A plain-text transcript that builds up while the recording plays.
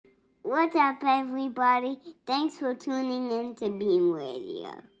What's up, everybody? Thanks for tuning in to Beam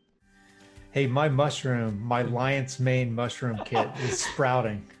Radio. Hey, my lion's mane mushroom kit is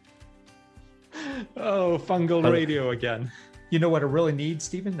sprouting. Oh, fungal radio again. You know what I really need,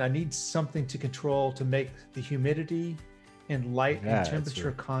 Stephen? I need something to control to make the humidity and light and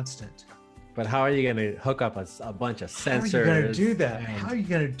temperature constant. But how are you going to hook up a bunch of sensors? How are you going to do that? How are you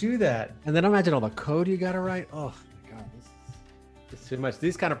going to do that? And then imagine all the code you got to write. Oh my God, this is too much.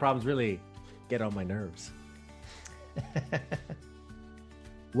 These kind of problems really get on my nerves.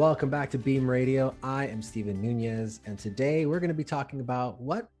 Welcome back to Beam Radio. I am Stephen Nunez, and today we're going to be talking about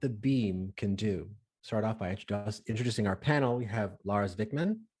what the Beam can do. Start off by introducing our panel. We have Lars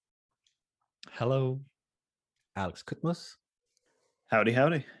Wickman. Hello. Alex Kutmus. Howdy,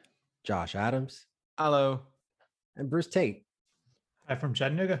 howdy. Josh Adams. Hello. And Bruce Tate. Hi from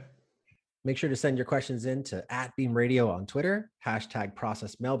Chattanooga. Make sure to send your questions in to @BeamRadio on Twitter,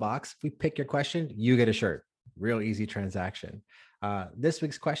 #ProcessMailbox. If we pick your question, you get a shirt. Real easy transaction. This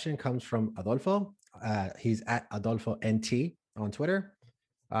week's question comes from Adolfo. He's @AdolfoNT on Twitter.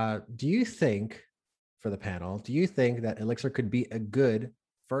 Do you think, for the panel, do you think that Elixir could be a good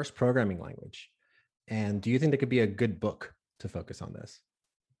first programming language? And do you think there could be a good book to focus on this?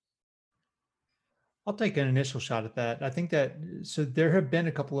 I'll take an initial shot at that. I think that, so there have been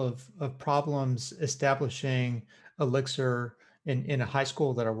a couple of problems establishing Elixir in a high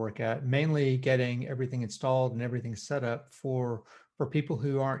school that I work at, mainly getting everything installed and everything set up for people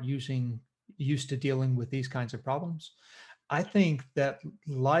who aren't used to dealing with these kinds of problems. I think that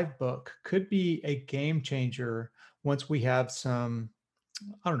Livebook could be a game changer once we have some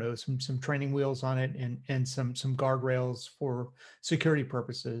training wheels on it and some guardrails for security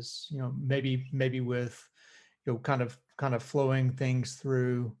purposes. Maybe with kind of flowing things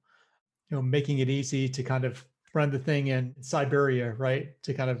through, making it easy to kind of run the thing in Siberia, right?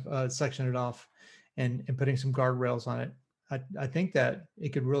 To kind of section it off and putting some guardrails on it. I think that it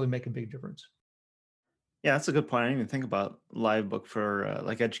could really make a big difference. Yeah, that's a good point. I didn't even think about Livebook for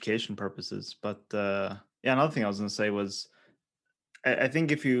like education purposes. But another thing I was going to say was, I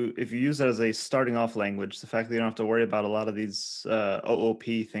think if you use it as a starting off language, the fact that you don't have to worry about a lot of these OOP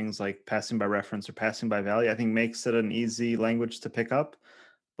things like passing by reference or passing by value, I think makes it an easy language to pick up.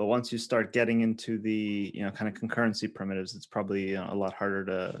 But once you start getting into the kind of concurrency primitives, it's probably a lot harder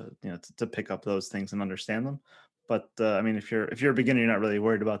to pick up those things and understand them. But I mean, if you're a beginner, you're not really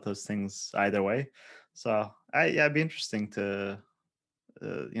worried about those things either way. So it'd be interesting to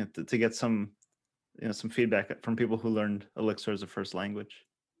get some feedback from people who learned Elixir as a first language.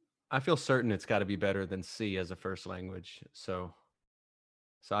 I feel certain it's got to be better than C as a first language. So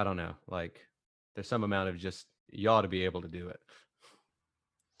I don't know. Like, there's some amount of just, you ought to be able to do it.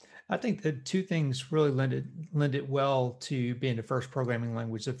 I think the two things really lend it well to being the first programming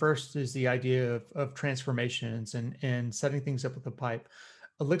language. The first is the idea of transformations and setting things up with the pipe.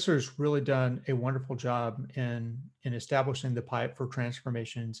 Elixir has really done a wonderful job in establishing the pipe for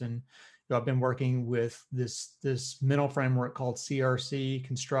transformations. And I've been working with this mental framework called CRC,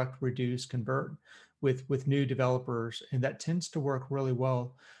 Construct, Reduce, Convert, with new developers, and that tends to work really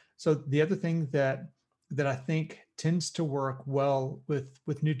well. So the other thing that I think tends to work well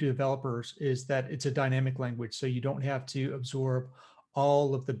with new developers is that it's a dynamic language, so you don't have to absorb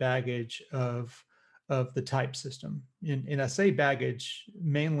all of the baggage of the type system. And I say baggage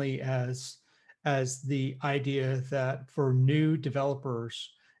mainly as the idea that for new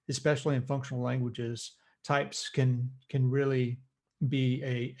developers, especially in functional languages, types can really be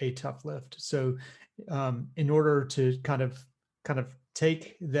a tough lift. So in order to kind of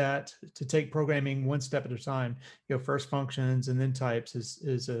take programming one step at a time, first functions and then types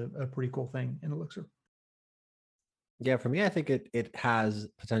is a pretty cool thing in Elixir. Yeah, for me, I think it has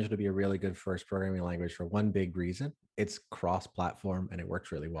potential to be a really good first programming language for one big reason. It's cross-platform and it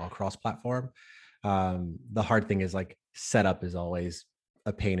works really well cross-platform. The hard thing is, like, setup is always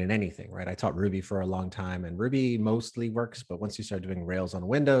a pain in anything, right? I taught Ruby for a long time, and Ruby mostly works, but once you start doing Rails on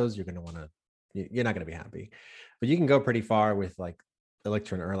Windows, you're not going to be happy. But you can go pretty far with like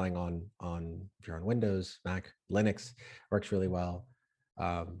Elixir and Erlang on if you're on Windows, Mac, Linux, works really well.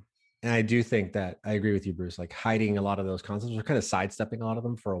 And I do think that I agree with you, Bruce, like hiding a lot of those concepts or kind of sidestepping a lot of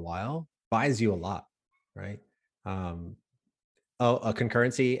them for a while buys you a lot, right? A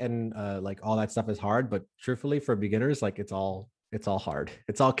concurrency and like all that stuff is hard, but truthfully for beginners, like it's all hard.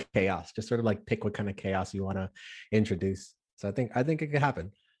 It's all chaos. Just sort of like pick what kind of chaos you want to introduce. So I think it could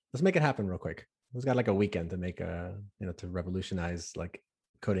happen. Let's make it happen real quick. We've got like a weekend to make to revolutionize like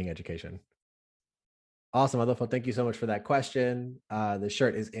coding education. Awesome, Adolfo. Thank you so much for that question. The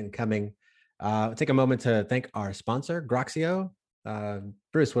shirt is incoming. Take a moment to thank our sponsor, Groxio.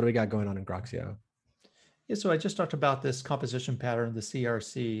 Bruce, what do we got going on in Groxio? Yeah, so I just talked about this composition pattern, the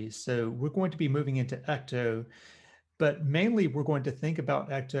CRC. So we're going to be moving into Ecto, but mainly we're going to think about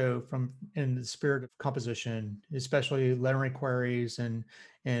Ecto from in the spirit of composition, especially lettering queries and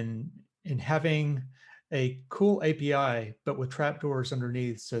having a cool API, but with trapdoors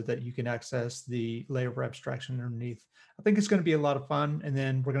underneath so that you can access the layer of abstraction underneath. I think it's going to be a lot of fun. And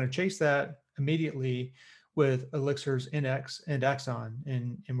then we're going to chase that immediately with Elixir's NX and Axon.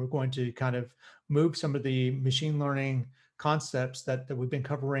 And we're going to kind of move some of the machine learning concepts that we've been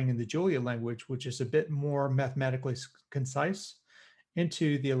covering in the Julia language, which is a bit more mathematically concise,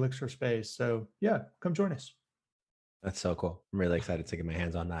 into the Elixir space. So yeah, come join us. That's so cool. I'm really excited to get my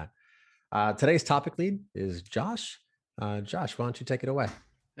hands on that. Today's topic lead is Josh. Josh, why don't you take it away?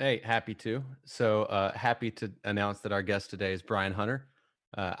 Hey, happy to. So happy to announce that our guest today is Brian Hunter.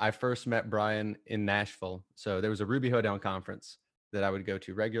 I first met Brian in Nashville. So there was a Ruby Hoedown conference that I would go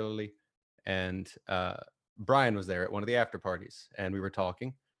to regularly. And Brian was there at one of the after parties, and we were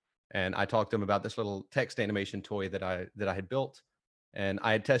talking. And I talked to him about this little text animation toy that I had built. And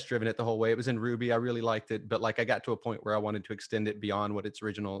I had test driven it the whole way. It was in Ruby. I really liked it. But like I got to a point where I wanted to extend it beyond what its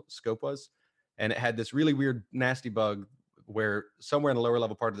original scope was. And it had this really weird, nasty bug where somewhere in the lower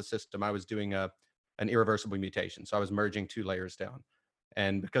level part of the system, I was doing an irreversible mutation. So I was merging 2 layers down.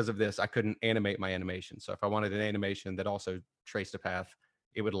 And because of this, I couldn't animate my animation. So if I wanted an animation that also traced a path,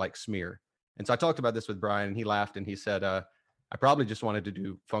 it would like smear. And so I talked about this with Brian, and he laughed and he said, I probably just wanted to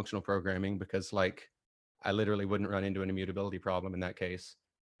do functional programming because like I literally wouldn't run into an immutability problem in that case.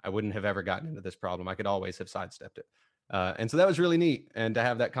 I wouldn't have ever gotten into this problem. I could always have sidestepped it. And so that was really neat. And to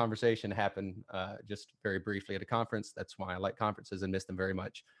have that conversation happen just very briefly at a conference, that's why I like conferences and miss them very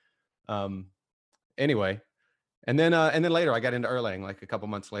much. Anyway, and then later I got into Erlang like a couple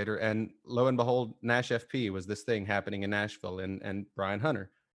months later, and lo and behold, Nash FP was this thing happening in Nashville, and Brian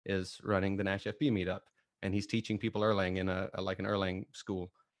Hunter is running the Nash FP meetup, and he's teaching people Erlang in an Erlang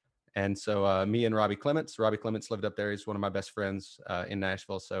school. And so me and Robbie Clements lived up there. He's one of my best friends in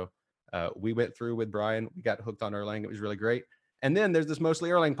Nashville. So we went through with Brian. We got hooked on Erlang. It was really great. And then there's this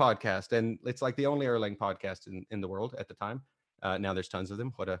Mostly Erlang podcast, and it's like the only Erlang podcast in the world at the time. Now there's tons of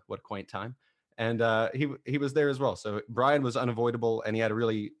them. What a quaint time. And he was there as well. So Brian was unavoidable, and he had a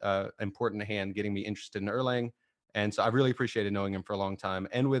really important hand getting me interested in Erlang. And so I really appreciated knowing him for a long time.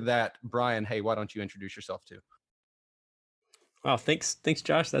 And with that, Brian, hey, why don't you introduce yourself too? Wow, thanks,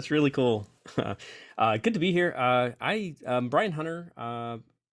 Josh. That's really cool. Good to be here. I'm Brian Hunter.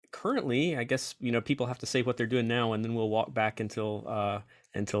 Currently, I guess people have to say what they're doing now, and then we'll walk back until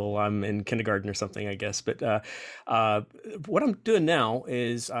I'm in kindergarten or something, I guess. But what I'm doing now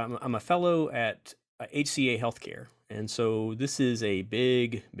is I'm a fellow at HCA Healthcare. And so this is a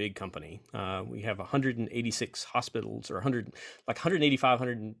big company. We have 186 hospitals, or 185,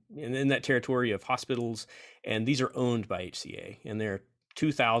 in that territory of hospitals, and these are owned by HCA. And there are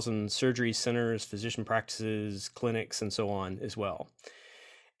 2,000 surgery centers, physician practices, clinics, and so on as well.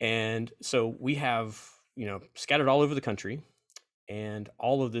 And so we have, scattered all over the country, and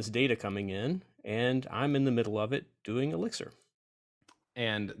all of this data coming in, and I'm in the middle of it doing Elixir.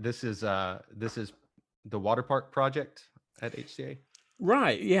 And this is the Water Park project at HCA?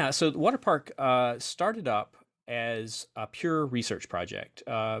 Right. Yeah. So the Water Park started up as a pure research project.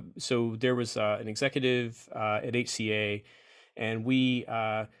 So there was an executive at HCA, and we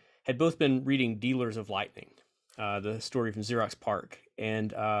had both been reading Dealers of Lightning, the story from Xerox PARC.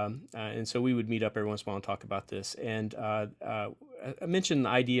 And so we would meet up every once in a while and talk about this. And I mentioned the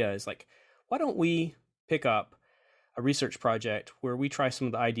idea is like, why don't we pick up a research project where we try some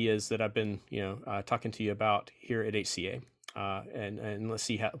of the ideas that I've been, talking to you about here at HCA, and let's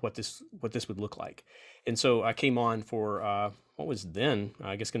see what this would look like. And so I came on for what was then,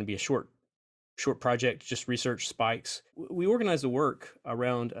 I guess, going to be a short project, just research spikes. We organized the work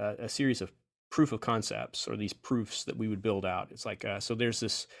around a series of proof of concepts, or these proofs that we would build out. It's like so there's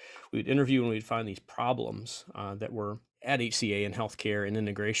this. We would interview and we'd find these problems that were at HCA in healthcare and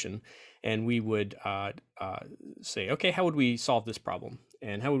integration. And we would say, okay, how would we solve this problem?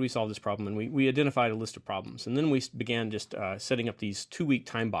 And how would we solve this problem? And we identified a list of problems. And then we began just setting up these 2-week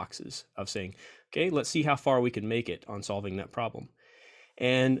time boxes of saying, okay, let's see how far we can make it on solving that problem.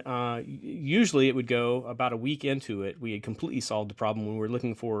 And usually it would go about a week into it. We had completely solved the problem when we were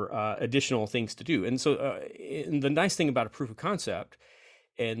looking for additional things to do. And so and the nice thing about a proof of concept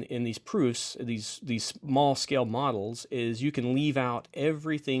and in these proofs, these small scale models, is you can leave out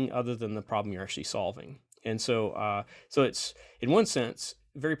everything other than the problem you're actually solving. And so so it's, in one sense,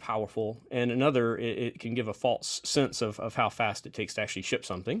 very powerful, and another, it can give a false sense of how fast it takes to actually ship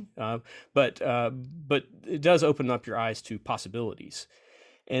something. But it does open up your eyes to possibilities.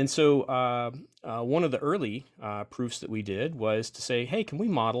 And so one of the early proofs that we did was to say, hey, can we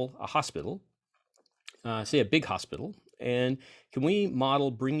model a hospital, say a big hospital, and can we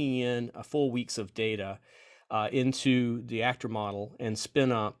model bringing in a full weeks of data into the actor model and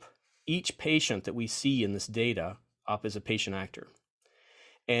spin up each patient that we see in this data up as a patient actor.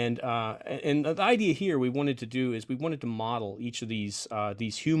 And the idea here we wanted to do is we wanted to model each of these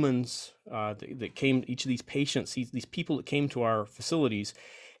humans that came, each of these patients, these people that came to our facilities,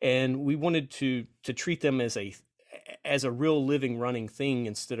 and we wanted to treat them as a real living running thing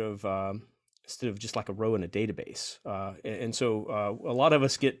instead of just like a row in a database. And so a lot of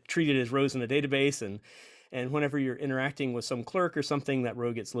us get treated as rows in a database, and whenever you're interacting with some clerk or something, that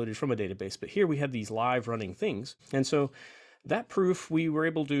row gets loaded from a database. But here we have these live running things. And so that proof, we were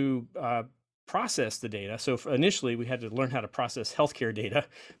able to process the data. So initially, we had to learn how to process healthcare data.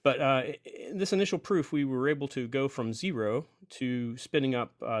 But in this initial proof, we were able to go from 0 to spinning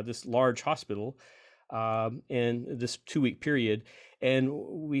up this large hospital in this 2-week period. And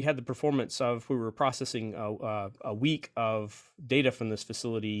we had the performance of, we were processing a week of data from this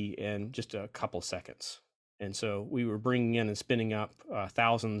facility in just a couple seconds. And so we were bringing in and spinning up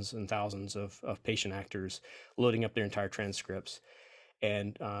thousands and thousands of patient actors, loading up their entire transcripts.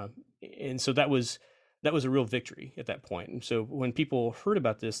 And so that was a real victory at that point. And so when people heard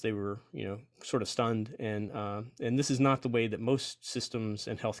about this, they were, sort of stunned. And this is not the way that most systems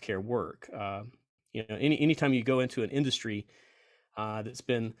in healthcare work. Anytime you go into an industry that's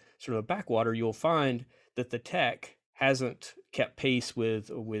been sort of a backwater, you'll find that the tech hasn't kept pace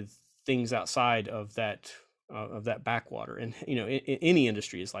with things outside of that backwater. And in any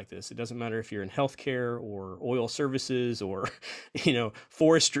industry is like this. It doesn't matter if you're in healthcare or oil services or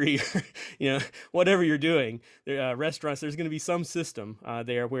forestry, whatever you're doing. Restaurants, there's going to be some system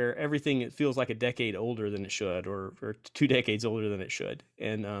there where everything, it feels like a decade older than it should, or 2 decades older than it should.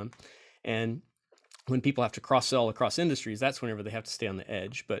 And when people have to cross-sell across industries, that's whenever they have to stay on the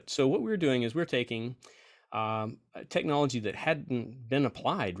edge. But so what we're doing is we're taking technology that hadn't been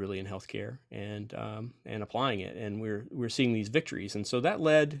applied really in healthcare and applying it, and we're seeing these victories. And so that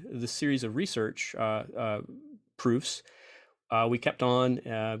led the series of research proofs. We kept on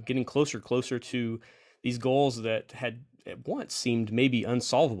getting closer to these goals that had at once seemed maybe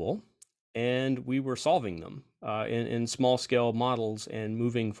unsolvable, and we were solving them in small scale models and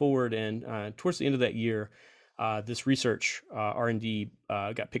moving forward. And towards the end of that year, this research R&D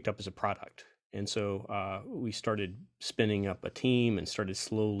got picked up as a product. And so we started spinning up a team and started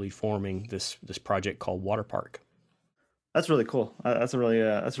slowly forming this project called Waterpark. That's really cool. That's a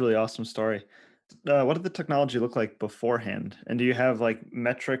really awesome story. What did the technology look like beforehand? And do you have like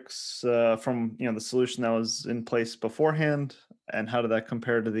metrics from the solution that was in place beforehand? And how did that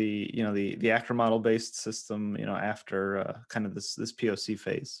compare to the actor model based system after kind of this POC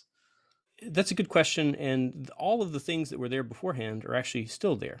phase? That's a good question. And all of the things that were there beforehand are actually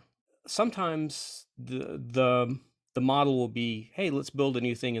still there. Sometimes the model will be, hey, let's build a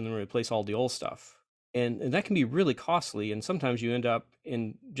new thing and then replace all the old stuff. And that can be really costly. And sometimes you end up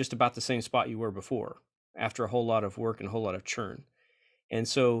in just about the same spot you were before after a whole lot of work and a whole lot of churn. And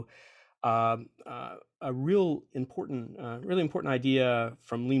so a really important idea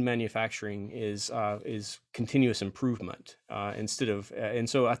from lean manufacturing is continuous improvement instead of, and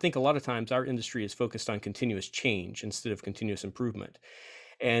so I think a lot of times our industry is focused on continuous change instead of continuous improvement.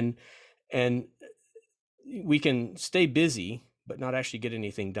 And we can stay busy, but not actually get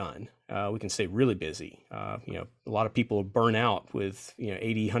anything done. We can stay really busy. A lot of people burn out with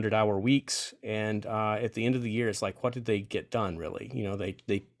 80, 100-hour weeks, and at the end of the year, it's like, what did they get done really?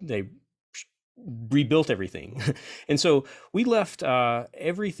 They rebuilt everything. And so we left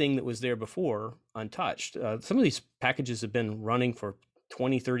everything that was there before untouched. Some of these packages have been running for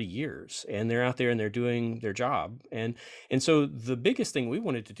 20, 30 years, and they're out there and they're doing their job. And so the biggest thing we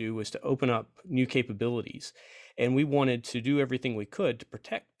wanted to do was to open up new capabilities, and we wanted to do everything we could to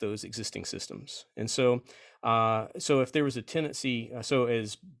protect those existing systems. And so if there was a tendency,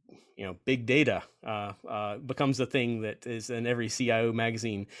 as big data becomes the thing that is in every CIO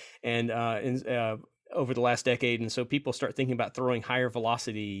magazine and over the last decade, and so people start thinking about throwing higher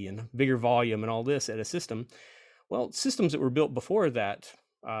velocity and bigger volume and all this at a system. Well, systems that were built before that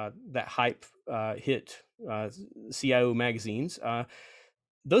hype hit CIO magazines,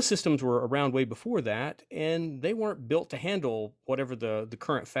 those systems were around way before that, and they weren't built to handle whatever the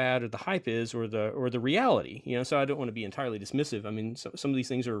current fad or the hype is or the reality. So I don't want to be entirely dismissive. I mean, some of these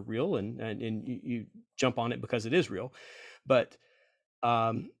things are real, and you jump on it because it is real, but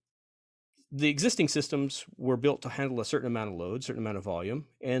Um, the existing systems were built to handle a certain amount of load, certain amount of volume,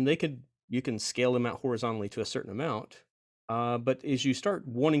 and you can scale them out horizontally to a certain amount. But as you start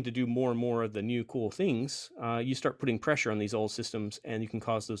wanting to do more and more of the new cool things, you start putting pressure on these old systems, and you can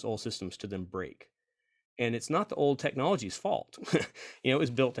cause those old systems to then break. And it's not the old technology's fault. It was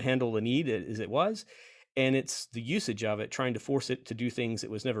built to handle the need as it was, and it's the usage of it, trying to force it to do things it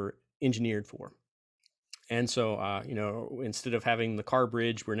was never engineered for. And so, instead of having the car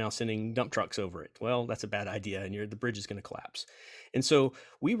bridge, we're now sending dump trucks over it. Well, that's a bad idea, and the bridge is going to collapse. And so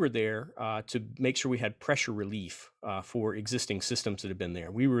we were there to make sure we had pressure relief for existing systems that have been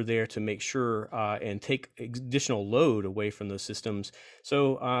there. We were there to make sure and take additional load away from those systems.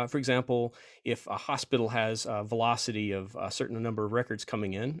 So, for example, if a hospital has a velocity of a certain number of records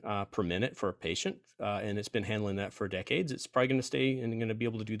coming in per minute for a patient, and it's been handling that for decades, it's probably going to stay and going to be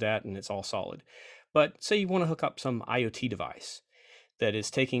able to do that, and it's all solid. But say you want to hook up some IoT device that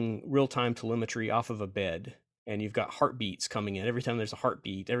is taking real-time telemetry off of a bed, and you've got heartbeats coming in every time there's a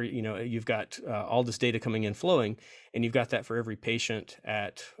heartbeat. You've got all this data coming in, flowing, and you've got that for every patient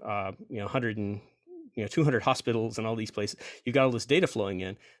at 100 and 200 hospitals and all these places. You've got all this data flowing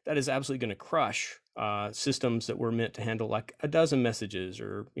in. That is absolutely going to crush systems that were meant to handle like a dozen messages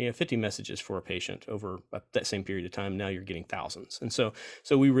or 50 messages for a patient over that same period of time. Now you're getting thousands. And so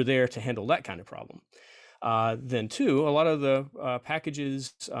we were there to handle that kind of problem. Then too, a lot of the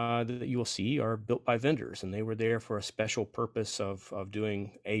packages that you will see are built by vendors, and they were there for a special purpose of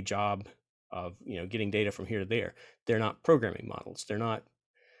doing a job of getting data from here to there. They're not programming models. They're not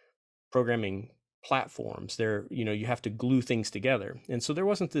programming platforms. They're you have to glue things together. And so there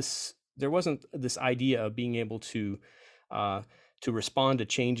wasn't this idea of being able to respond to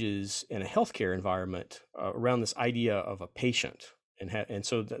changes in a healthcare environment around this idea of a patient, and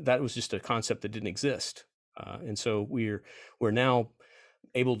so that was just a concept that didn't exist. And so we're now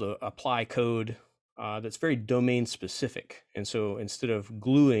able to apply code that's very domain specific. And so instead of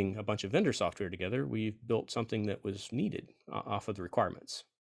gluing a bunch of vendor software together, we've built something that was needed off of the requirements.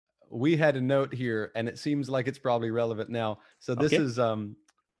 We had a note here, and it seems like it's probably relevant now. So this is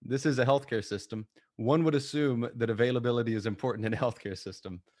a healthcare system. One would assume that availability is important in a healthcare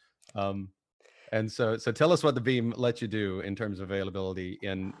system. And so tell us what the Veeam lets you do in terms of availability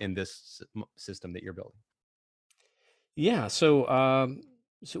in this system that you're building. Yeah, so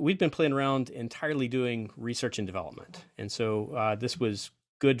we've been playing around entirely doing research and development. And so this was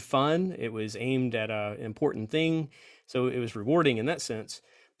good fun. It was aimed at an important thing. So it was rewarding in that sense,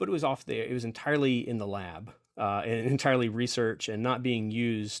 but it was off there. It was entirely in the lab and entirely research and not being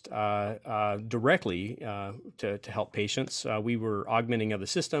used directly to help patients. We were augmenting other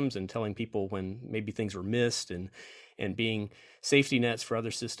systems and telling people when maybe things were missed and being safety nets for other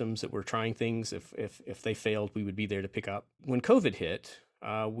systems that were trying things. If they failed, we would be there to pick up. When COVID hit,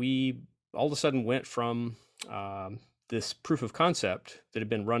 we all of a sudden went from this proof of concept that had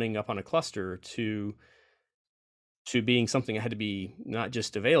been running up on a cluster to being something that had to be not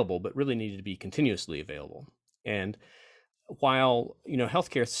just available, but really needed to be continuously available. And while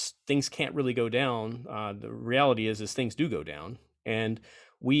healthcare things can't really go down, the reality is things do go down, and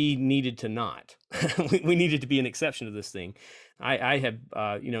we needed to not. we needed to be an exception to this thing. I have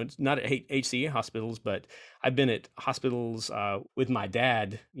not at HCA hospitals, but I've been at hospitals with my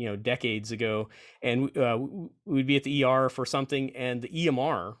dad, decades ago, and we'd be at the ER for something, and the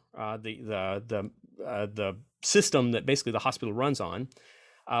EMR, the system that basically the hospital runs on,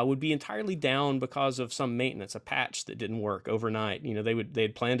 would be entirely down because of some maintenance, a patch that didn't work overnight.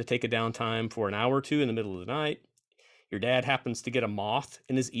 They'd planned to take a downtime for an hour or two in the middle of the night. Your dad happens to get a moth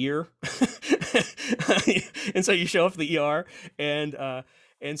in his ear, and so you show up at the ER,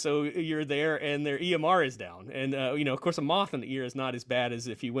 and so you're there, and their EMR is down, and of course, a moth in the ear is not as bad as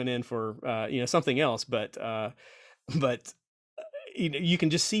if you went in for something else, but you can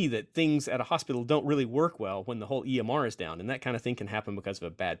just see that things at a hospital don't really work well when the whole EMR is down, and that kind of thing can happen because of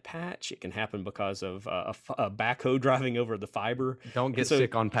a bad patch. It can happen because of a backhoe driving over the fiber. Don't get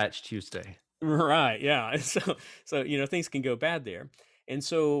sick on Patch Tuesday. Right. Yeah. So things can go bad there. And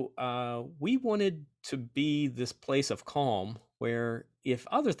so we wanted to be this place of calm where if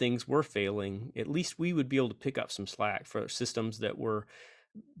other things were failing, at least we would be able to pick up some slack for systems that were,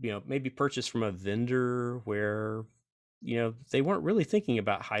 maybe purchased from a vendor where they weren't really thinking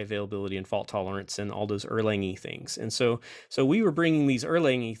about high availability and fault tolerance and all those Erlang-y things. And so we were bringing these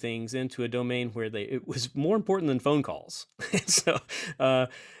Erlang-y things into a domain where it was more important than phone calls.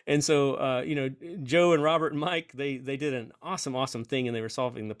 Joe and Robert and Mike, they did an awesome thing, and they were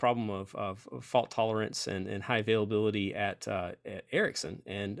solving the problem of fault tolerance and high availability at Ericsson.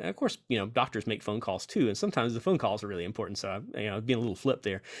 And of course, doctors make phone calls too, and sometimes the phone calls are really important. So being a little flip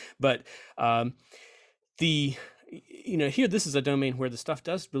there, but here, this is a domain where the stuff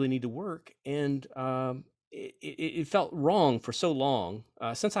does really need to work, and it felt wrong for so long.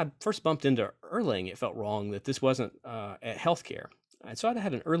 Since I first bumped into Erlang, it felt wrong that this wasn't at healthcare. And so I'd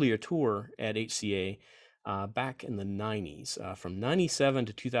had an earlier tour at HCA back in the 90s. From 97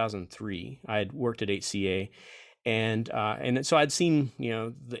 to 2003, I had worked at HCA, and so I'd seen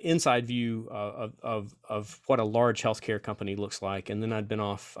the inside view of what a large healthcare company looks like, and then I'd been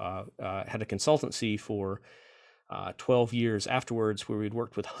off, had a consultancy for 12 years afterwards, where we'd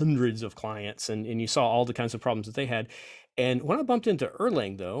worked with hundreds of clients, and you saw all the kinds of problems that they had. And when I bumped into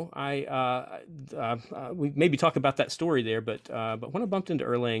Erlang, though, we maybe talk about that story there, but when I bumped into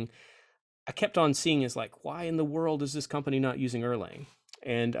Erlang, I kept on seeing as like, why in the world is this company not using Erlang?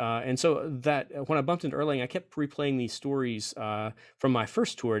 And so that when I bumped into Erlang, I kept replaying these stories from my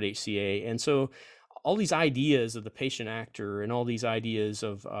first tour at HCA, and so all these ideas of the patient actor and all these ideas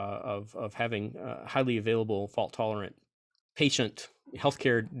of having highly available, fault tolerant patient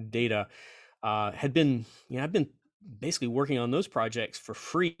healthcare data had been, I've been basically working on those projects for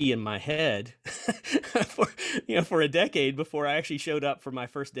free in my head for a decade before I actually showed up for my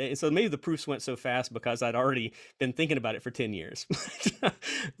first day. And so maybe the proofs went so fast because I'd already been thinking about it for 10 years.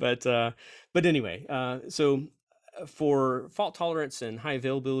 But anyway, so for fault tolerance and high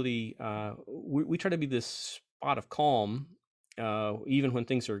availability, we try to be this spot of calm, even when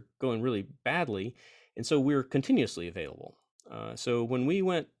things are going really badly. And so we're continuously available. So when we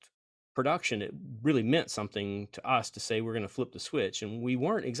went production, it really meant something to us to say we're going to flip the switch, and we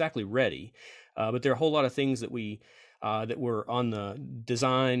weren't exactly ready. But there are a whole lot of things that that were on the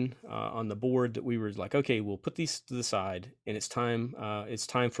design, on the board, that we were like, okay, we'll put these to the side, and it's time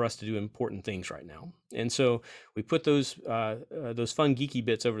for us to do important things right now. And so we put those fun geeky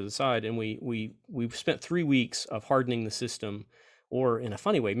bits over to the side, and we spent 3 weeks of hardening the system, or in a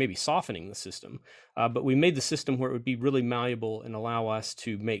funny way, maybe softening the system. But we made the system where it would be really malleable and allow us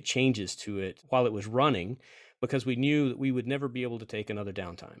to make changes to it while it was running, because we knew that we would never be able to take another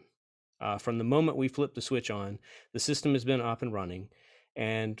downtime. From the moment we flipped the switch on, the system has been up and running,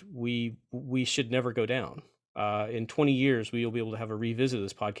 and we should never go down. In 20 years, we will be able to have a revisit of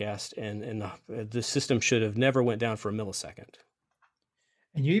this podcast, and the system should have never went down for a millisecond.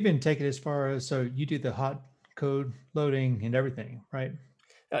 And you even take it as far as, so you do the hot code loading and everything, right?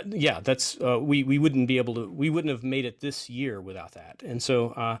 Yeah, that's we wouldn't have made it this year without that. And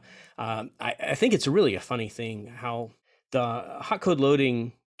so I think it's really a funny thing how the hot code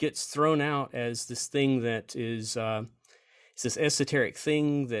loading gets thrown out as this thing that is it's this esoteric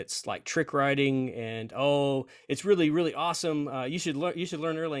thing that's like trick writing, and it's really, really awesome. You should learn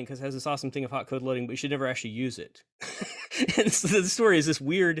Erlang because it has this awesome thing of hot code loading, but you should never actually use it. And so the story is this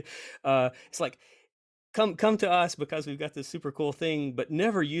weird. It's like, come to us because we've got this super cool thing, but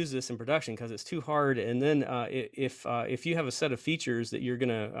never use this in production because it's too hard. And then if you have a set of features that you're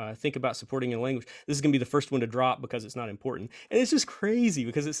gonna think about supporting in a language, this is gonna be the first one to drop because it's not important. And it's just crazy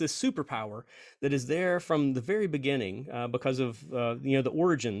because it's this superpower that is there from the very beginning because of the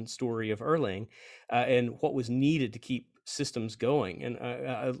origin story of Erlang and what was needed to keep systems going.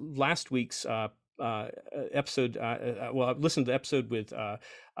 And last week's episode, I listened to the episode with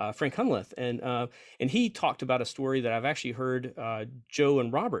Frank Hunleth, and he talked about a story that I've actually heard Joe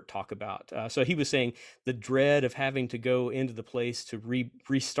and Robert talk about. So he was saying the dread of having to go into the place to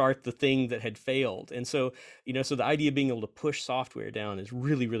restart the thing that had failed. And so, so the idea of being able to push software down is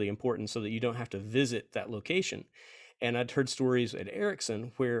really, really important so that you don't have to visit that location. And I'd heard stories at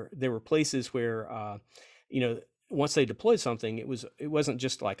Ericsson where there were places where, once they deployed something, it wasn't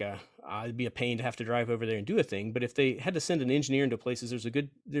just like it'd be a pain to have to drive over there and do a thing. But if they had to send an engineer into places,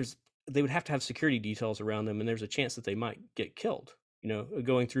 they would have to have security details around them, and there's a chance that they might get killed,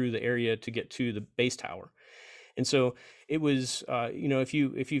 going through the area to get to the base tower. And so it was, if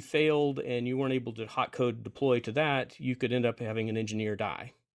you failed and you weren't able to hot code deploy to that, you could end up having an engineer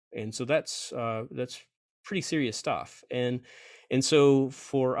die. And so that's pretty serious stuff. And so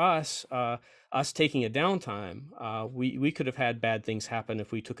for us taking a downtime, we could have had bad things happen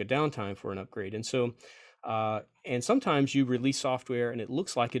if we took a downtime for an upgrade. And so, and sometimes you release software and it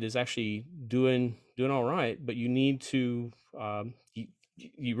looks like it is actually doing all right, but you need to,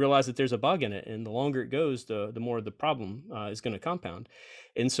 you realize that there's a bug in it, and the longer it goes, the more the problem is going to compound.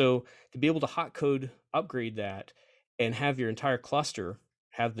 And so to be able to hot code upgrade that and have your entire cluster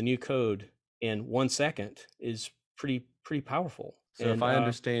have the new code in 1 second is pretty powerful. So if I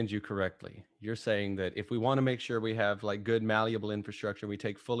understand you correctly, you're saying that if we want to make sure we have like good malleable infrastructure, we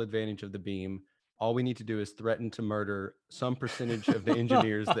take full advantage of the Beam, all we need to do is threaten to murder some percentage of the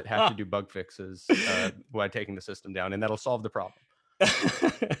engineers that have to do bug fixes by taking the system down, and that'll solve the problem.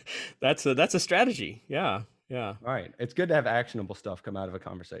 That's a strategy. Yeah. All right. It's good to have actionable stuff come out of a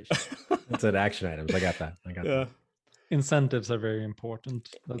conversation. That's an action items. I got that. That. Incentives are very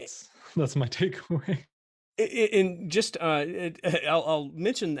important. That's my takeaway. And just I'll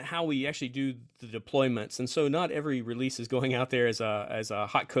mention how we actually do the deployments. And so not every release is going out there as a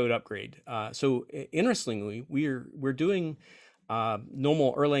hot code upgrade. So interestingly, we're doing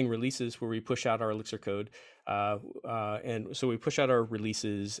normal Erlang releases where we push out our Elixir code. And so we push out our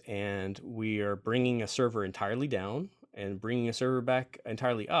releases, and we are bringing a server entirely down and bringing a server back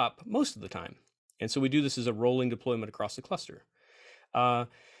entirely up most of the time. And so we do this as a rolling deployment across the cluster.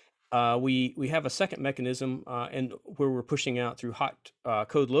 We have a second mechanism and where we're pushing out through hot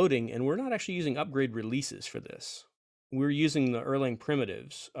code loading, and we're not actually using upgrade releases for this. We're using the Erlang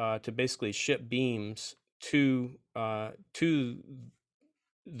primitives to basically ship beams to the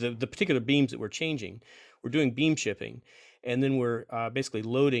particular beams that we're changing. We're doing beam shipping, and then we're basically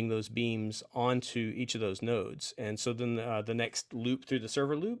loading those beams onto each of those nodes. And so then the next loop through the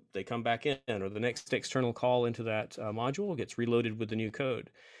server loop, they come back in, or the next external call into that module gets reloaded with the new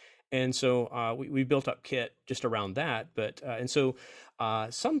code. And so we built up Kit just around that. But and so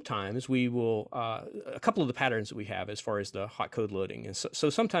sometimes we will a couple of the patterns that we have as far as the hot code loading. And so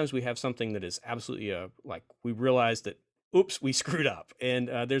sometimes we have something that is absolutely like we realize that, oops, we screwed up, and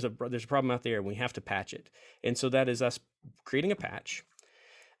there's a problem out there, and we have to patch it. And so that is us creating a patch.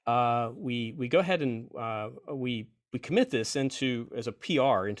 We go ahead and we commit this as a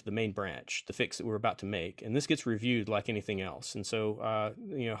PR into the main branch, the fix that we're about to make, and this gets reviewed like anything else. And so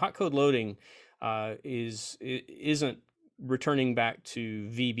hot code loading isn't returning back to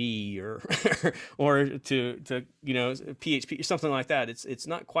VB or to PHP or something like that. It's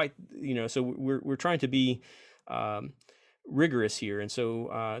not quite, so we're trying to be rigorous here. And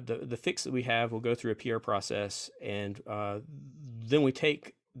so the fix that we have will go through a PR process, and then we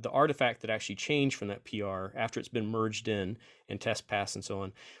take the artifact that actually changed from that PR after it's been merged in and test pass and so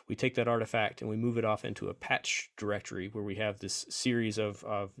on. We take that artifact and we move it off into a patch directory where we have this series of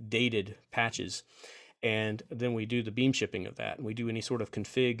dated patches. And then we do the beam shipping of that, and we do any sort of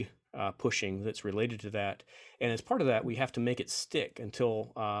config pushing that's related to that. And as part of that, we have to make it stick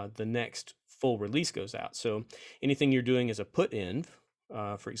until the next full release goes out. So anything you're doing as a put env,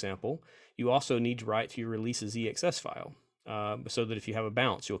 for example, you also need to write to your releases EXS file. So that if you have a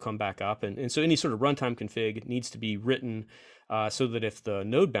bounce, you'll come back up. And so any sort of runtime config needs to be written so that if the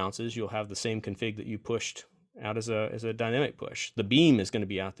node bounces, you'll have the same config that you pushed out as a dynamic push. The beam is going to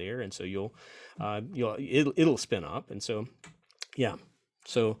be out there, and so it'll spin up. And so, yeah,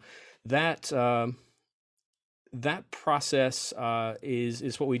 so that process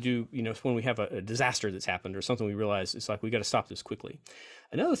is what we do. When we have a disaster that's happened or something, we realize it's like we got to stop this quickly.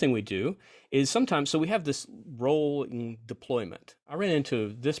 Another thing we do is sometimes, so we have this rolling deployment. I ran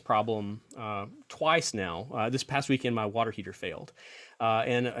into this problem twice now. This past weekend, my water heater failed,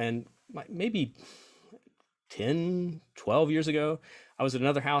 and maybe 10, 12 years ago, I was at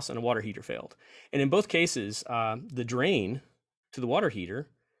another house and a water heater failed. And in both cases, the drain to the water heater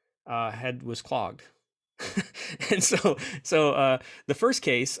was clogged. And so the first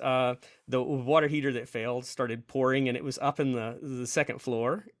case, the water heater that failed started pouring, and it was up in the second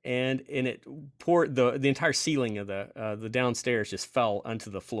floor, and it poured the entire ceiling of the downstairs just fell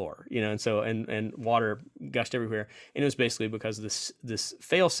onto the floor, and so and water gushed everywhere, and it was basically because this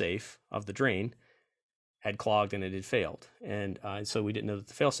fail safe of the drain had clogged and it had failed, and so we didn't know that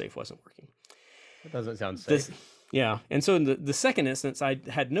the fail safe wasn't working. That doesn't sound safe. Yeah, and so in the second instance, I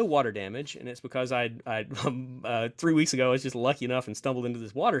had no water damage, and it's because I 3 weeks ago I was just lucky enough and stumbled into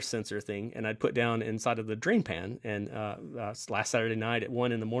this water sensor thing, and I'd put down inside of the drain pan, and last Saturday night at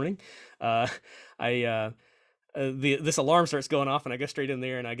 1 a.m, this alarm starts going off, and I go straight in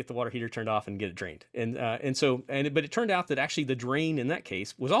there and I get the water heater turned off and get it drained, but it turned out that actually the drain in that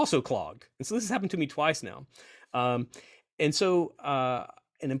case was also clogged, and so this has happened to me twice now, and so.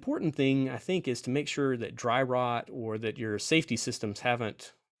 An important thing, I think, is to make sure that dry rot or that your safety systems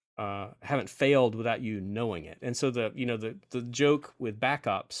haven't failed without you knowing it. And so the joke with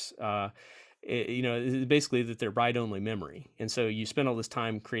backups basically that they're write-only memory. And so you spend all this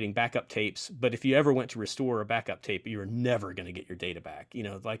time creating backup tapes, but if you ever went to restore a backup tape, you're never going to get your data back.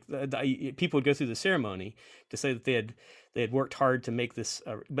 Like people would go through the ceremony to say that they had worked hard to make this,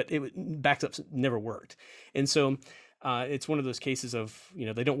 but backups never worked. And so it's one of those cases of,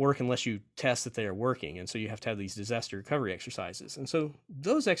 they don't work unless you test that they are working. And so you have to have these disaster recovery exercises. And so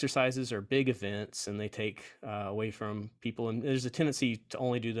those exercises are big events, and they take away from people. And there's a tendency to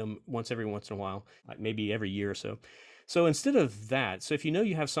only do them once in a while, like maybe every year or so. So instead of that, so if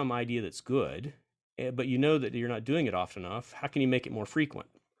you have some idea that's good, but you know that you're not doing it often enough, how can you make it more frequent?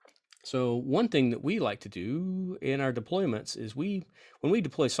 So one thing that we like to do in our deployments is when we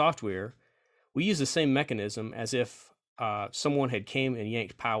deploy software, we use the same mechanism as if someone had came and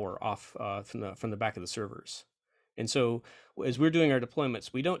yanked power off from the back of the servers. And so as we're doing our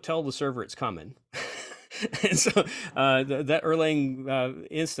deployments, we don't tell the server it's coming. And so that Erlang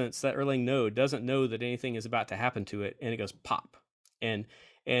instance, that Erlang node doesn't know that anything is about to happen to it, and it goes pop. And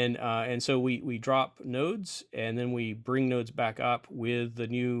so we drop nodes, and then we bring nodes back up with the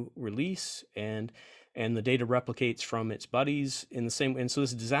new release, and the data replicates from its buddies in the same. And so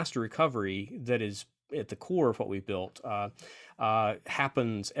this disaster recovery that is at the core of what we've built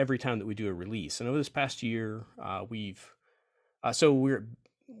happens every time that we do a release. And over this past year, we've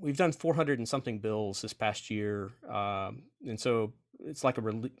done 400 and something bills this past year, and so it's like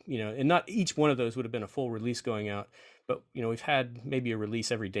and not each one of those would have been a full release going out, but we've had maybe a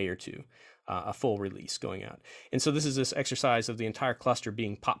release every day or two, a full release going out. And so this is this exercise of the entire cluster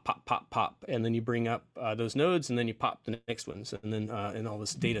being pop, pop, pop, pop, and then you bring up those nodes, and then you pop the next ones, and then and all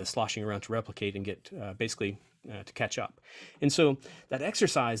this data sloshing around to replicate and get basically to catch up. And so that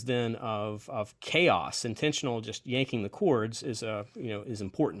exercise then of chaos, intentional, just yanking the cords is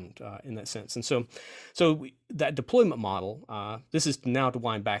important in that sense. And so that deployment model, this is now to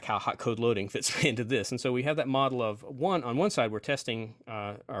wind back how hot code loading fits into this. And so we have that model of on one side, we're testing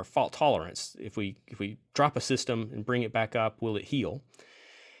our fault tolerance. If we drop a system and bring it back up, will it heal?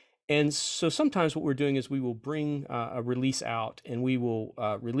 And so sometimes what we're doing is we will bring a release out, and we will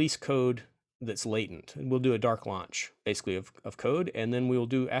release code that's latent. And we'll do a dark launch basically of code. And then we'll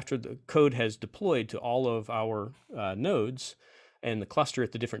do, after the code has deployed to all of our nodes and the cluster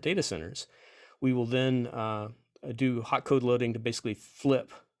at the different data centers, we will then do hot code loading to basically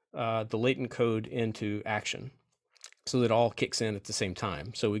flip the latent code into action, so that it all kicks in at the same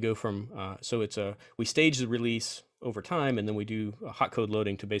time. So we go from, we stage the release over time, and then we do a hot code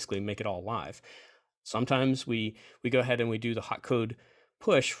loading to basically make it all live. Sometimes we go ahead and we do the hot code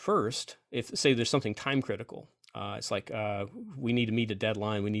push first, if say there's something time critical. It's like we need to meet a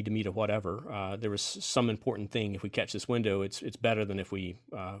deadline, we need to meet a whatever. There was some important thing. If we catch this window, it's better than if we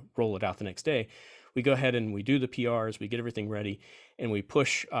roll it out the next day. We go ahead and we do the PRs, we get everything ready, and we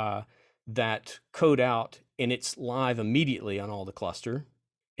push that code out, and it's live immediately on all the cluster.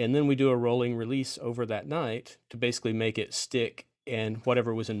 And then we do a rolling release over that night to basically make it stick, and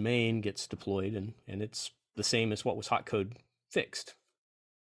whatever was in main gets deployed, and it's the same as what was hot code fixed.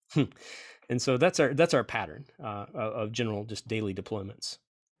 And so that's our pattern of general just daily deployments.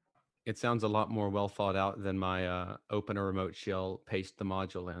 It sounds a lot more well thought out than my open a remote shell, paste the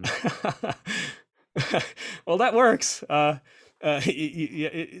module in. Well, that works. That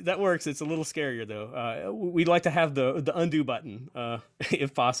works. It's a little scarier though. We'd like to have the undo button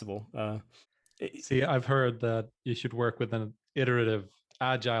if possible. See, I've heard that you should work with an iterative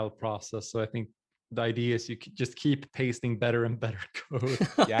agile process. So I think the idea is you just keep pasting better and better code.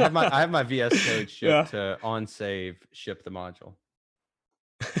 Yeah, I have my VS Code shipped to on save, ship the module.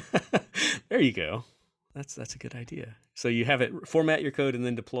 There you go. That's a good idea. So you have it, format your code, and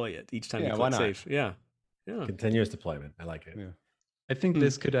then deploy it each time you click save. Yeah. Continuous deployment. I like it. Yeah. I think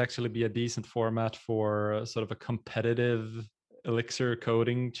this could actually be a decent format for sort of a competitive Elixir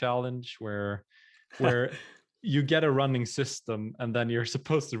coding challenge where you get a running system, and then you're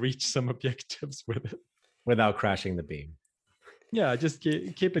supposed to reach some objectives with it without crashing the beam. Yeah, just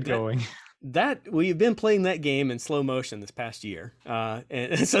keep it going. That we've been playing that game in slow motion this past year,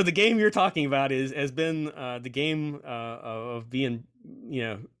 and so the game you're talking about has been the game of being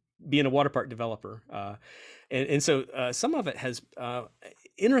a water park developer, and so some of it has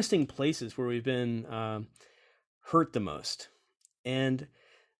interesting places where we've been hurt the most, and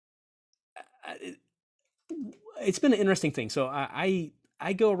it's been an interesting thing. So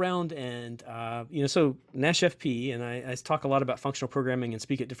I go around and, so Nash FP, and I talk a lot about functional programming and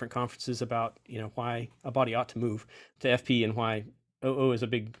speak at different conferences about, why a body ought to move to FP and why OO is a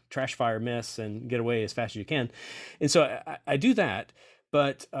big trash fire mess and get away as fast as you can. And so I do that,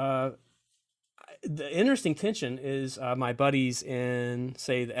 but the interesting tension is my buddies in,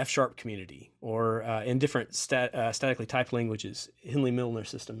 say, the F# community, or in different statically typed languages, Hindley-Milner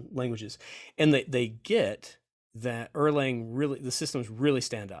system languages, and they get that Erlang really, the systems really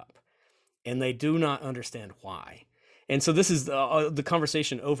stand up, and they do not understand why. And so this is the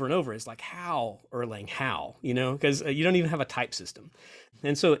conversation over and over is like, how, Erlang, how, because you don't even have a type system.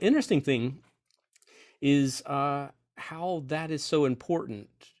 And so interesting thing is how that is so important,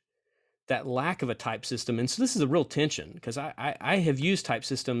 that lack of a type system. And so this is a real tension, because I have used type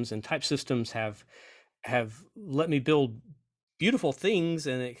systems, and type systems have let me build beautiful things,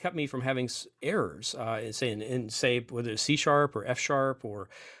 and it kept me from having errors, say whether it's C# or F# or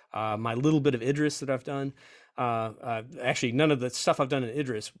my little bit of Idris that I've done. Actually, none of the stuff I've done in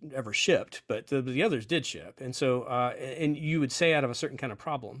Idris ever shipped, but the others did ship. And so, and you would say out of a certain kind of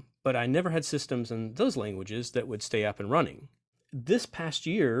problem, but I never had systems in those languages that would stay up and running. This past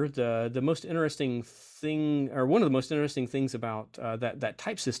year, the most interesting thing, or one of the most interesting things about that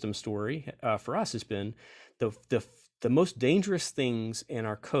type system story for us has been the most dangerous things in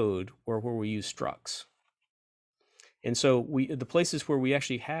our code were where we use structs. And so the places where we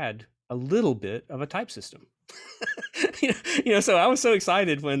actually had a little bit of a type system. So I was so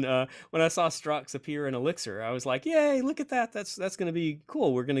excited when I saw structs appear in Elixir. I was like, yay, look at that. That's going to be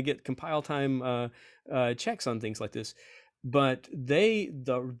cool. We're going to get compile time checks on things like this. But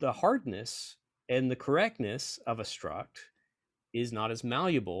the hardness and the correctness of a struct is not as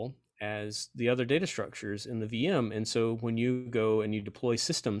malleable as the other data structures in the VM. And so when you go and you deploy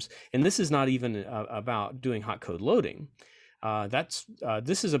systems, and this is not even about doing hot code loading,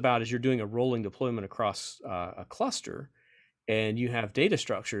 this is about, as you're doing a rolling deployment across a cluster, and you have data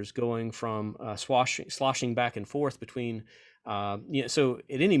structures going from sloshing back and forth between, so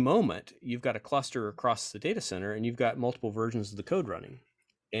at any moment you've got a cluster across the data center, and you've got multiple versions of the code running,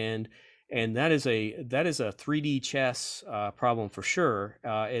 and that is a 3D chess problem for sure.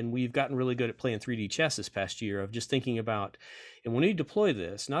 And we've gotten really good at playing 3D chess this past year, of just thinking about, and when we deploy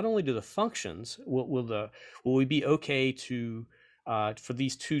this, not only do the functions, will we be okay to for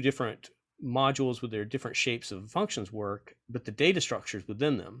these two different modules with their different shapes of functions work, but the data structures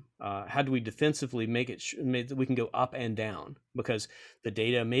within them, how do we defensively make that we can go up and down? Because the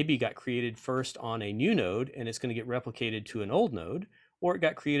data maybe got created first on a new node, and it's going to get replicated to an old node, or it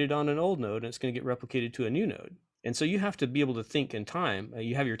got created on an old node and it's going to get replicated to a new node. And so you have to be able to think in time.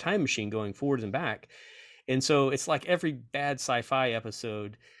 You have your time machine going forward and back. And so it's like every bad sci-fi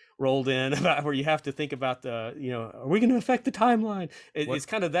episode rolled in, about where you have to think about are we going to affect the timeline? It's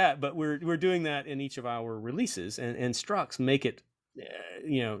kind of that, but we're doing that in each of our releases, and structs make it,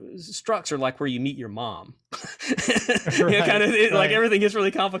 structs are like where you meet your mom. Right. Like everything gets really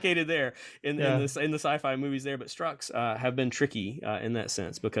complicated there in the sci-fi movies there, but structs have been tricky in that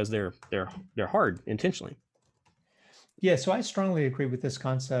sense, because they're hard intentionally. Yeah, so I strongly agree with this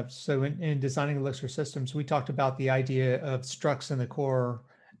concept. So in designing Elixir systems, we talked about the idea of structs in the core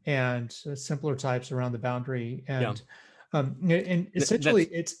and simpler types around the boundary, and essentially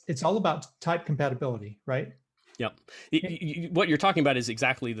it's all about type compatibility, right? Yep. What you're talking about is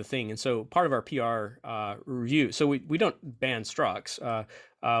exactly the thing. And so part of our PR review, so we don't ban structs.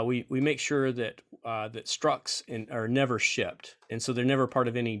 We make sure that structs are never shipped. And so they're never part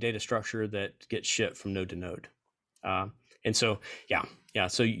of any data structure that gets shipped from node to node. And so,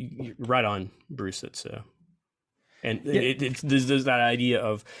 so you're right on, Bruce. It's there's that idea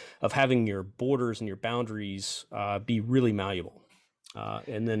of having your borders and your boundaries be really malleable,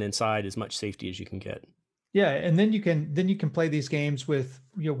 and then inside as much safety as you can get. Yeah, and then you can play these games with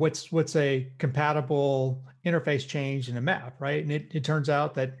what's a compatible interface change in a map, right? And it turns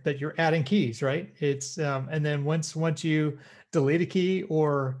out that you're adding keys, right? It's and then once you delete a key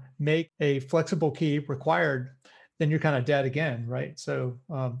or make a flexible key required, then you're kind of dead again, right? So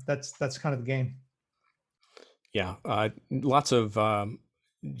that's kind of the game. Yeah, lots of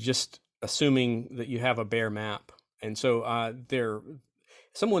just assuming that you have a bare map, and so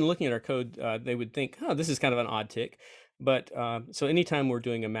someone looking at our code, they would think, oh, this is kind of an odd tick. But so anytime we're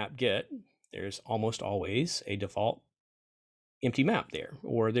doing a map get, there's almost always a default empty map there,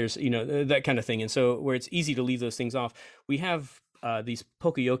 or there's, that kind of thing. And so where it's easy to leave those things off, we have these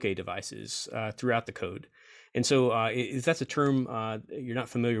Poka-Yoke devices throughout the code. And so if that's a term you're not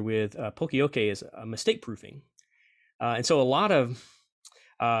familiar with, Poka-Yoke is mistake proofing. And so a lot of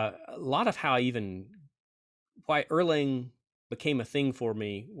why Erlang became a thing for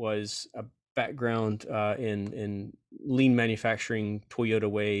me was a background in lean manufacturing, Toyota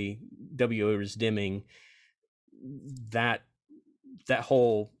way, W.O.'s Deming, that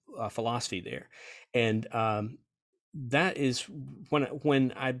whole philosophy there. And that is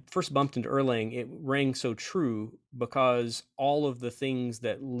when I first bumped into Erlang, it rang so true because all of the things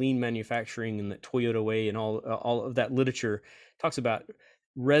that lean manufacturing and that Toyota Way and all of that literature talks about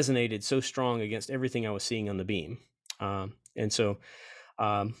resonated so strong against everything I was seeing on the Beam. And so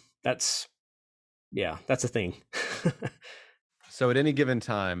that's a thing. So at any given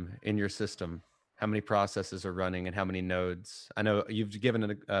time in your system, how many processes are running and how many nodes? I know you've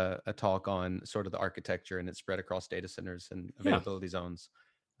given a talk on sort of the architecture and it's spread across data centers and availability zones.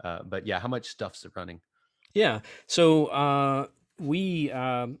 But yeah, how much stuff's running? Yeah. So we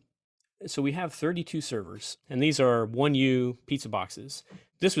have 32 servers, and these are 1U pizza boxes.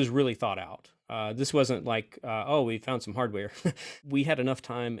 This was really thought out. This wasn't like, we found some hardware. We had enough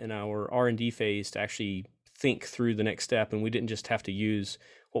time in our R&D phase to actually think through the next step, and we didn't just have to use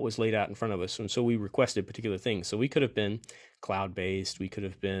what was laid out in front of us. And so we requested particular things. So we could have been cloud-based. We could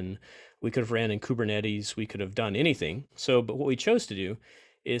have ran in Kubernetes. We could have done anything. But what we chose to do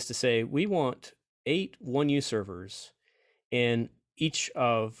is to say, we want 8 1U servers in each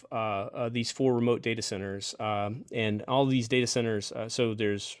of these 4 remote data centers, and all these data centers. So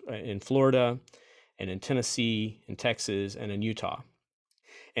there's in Florida, and in Tennessee, in Texas, and in Utah.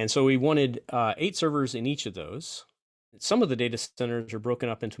 And so we wanted 8 servers in each of those. Some of the data centers are broken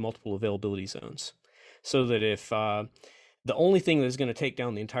up into multiple availability zones, so that if the only thing that's going to take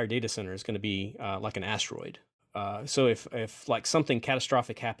down the entire data center is going to be like an asteroid. So if like something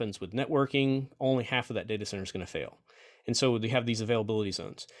catastrophic happens with networking, only half of that data center is going to fail. And so we have these availability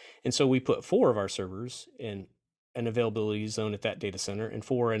zones. And so we put 4 of our servers in an availability zone at that data center and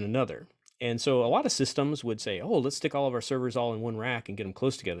 4 in another. And so a lot of systems would say, oh, let's stick all of our servers all in one rack and get them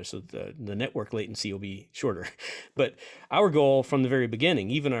close together so the network latency will be shorter. But our goal from the very beginning,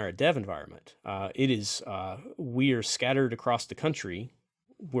 even our dev environment, we are scattered across the country,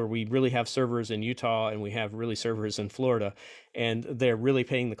 where we really have servers in Utah and we have really servers in Florida, and they're really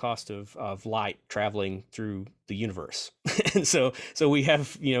paying the cost of light traveling through the universe. And so we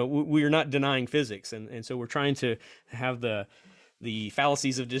have, we are not denying physics. And so we're trying to have the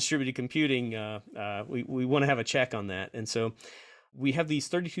fallacies of distributed computing. We want to have a check on that. And so we have these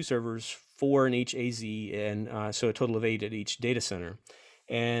 32 servers, 4 in each AZ, and so a total of 8 at each data center.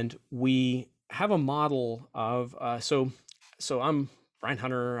 And we have a model of, so I'm Brian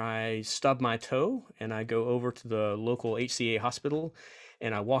Hunter. I stub my toe and I go over to the local HCA hospital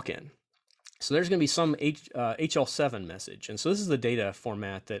and I walk in. So there's going to be some HL7 message. And so this is the data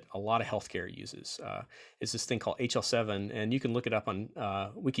format that a lot of healthcare uses. It's this thing called HL7, and you can look it up on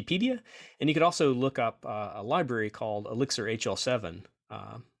Wikipedia. And you could also look up a library called Elixir HL7.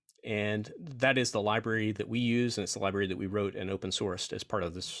 And that is the library that we use, and it's the library that we wrote and open sourced as part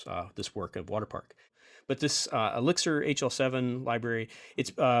of this work of Waterpark. But this Elixir HL7 library,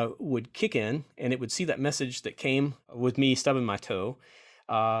 it would kick in, and it would see that message that came with me stubbing my toe.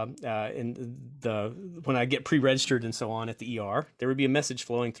 When I get pre-registered and so on at the ER, there would be a message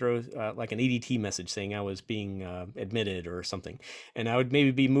flowing through, like an EDT message saying I was being admitted or something. And I would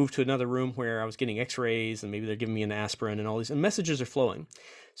maybe be moved to another room where I was getting x-rays, and maybe they're giving me an aspirin, and all these, and messages are flowing.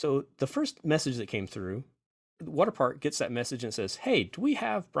 So the first message that came through, Waterpark gets that message and says, hey, do we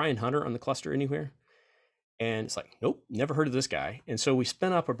have Brian Hunter on the cluster anywhere? And it's like, nope, never heard of this guy. And so we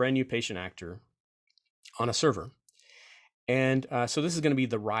spin up a brand new patient actor on a server. And so this is going to be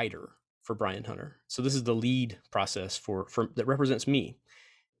the rider for Brian Hunter. So this is the lead process for that represents me.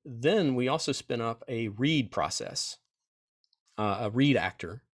 Then we also spin up a read process, a read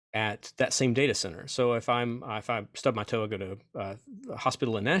actor at that same data center. So if I stub my toe, I go to a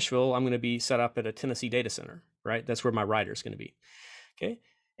hospital in Nashville, I'm going to be set up at a Tennessee data center, right? That's where my rider is going to be. Okay.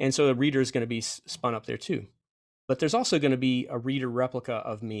 And so the reader is going to be spun up there too. But there's also going to be a reader replica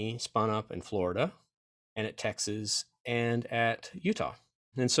of me spun up in Florida and at Texas and at Utah.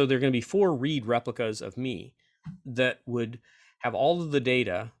 And so there are going to be 4 read replicas of me that would have all of the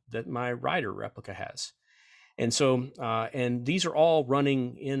data that my rider replica has. And so, and these are all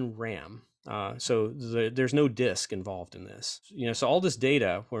running in RAM. So there's no disk involved in this. So all this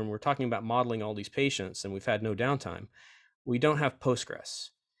data, when we're talking about modeling all these patients and we've had no downtime, we don't have Postgres.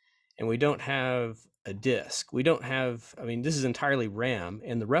 And we don't have a disk. We don't have, this is entirely RAM,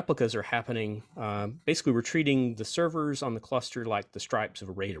 and the replicas are happening. Basically, we're treating the servers on the cluster like the stripes of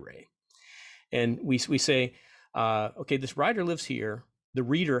a RAID array. And we say, okay, this writer lives here. The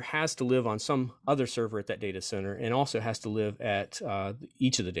reader has to live on some other server at that data center and also has to live at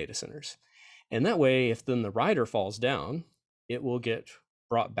each of the data centers. And that way, if then the writer falls down, it will get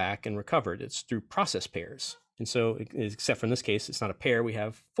brought back and recovered. It's through process pairs. And so, except for in this case, it's not a pair. We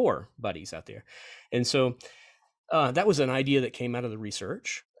have 4 buddies out there. And so that was an idea that came out of the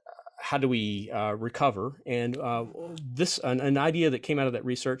research. how do we recover? And an idea that came out of that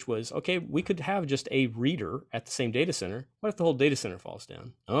research was, okay, we could have just a reader at the same data center. What if the whole data center falls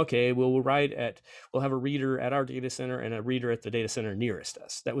down? Okay, well, we'll have a reader at our data center and a reader at the data center nearest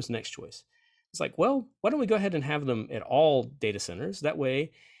us. That was the next choice. It's like, well, why don't we go ahead and have them at all data centers? That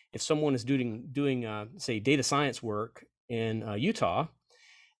way, if someone is doing say data science work in Utah,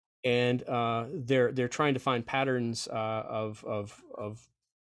 and they're trying to find patterns of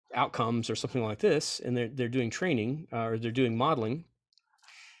outcomes or something like this, and they're doing training or they're doing modeling,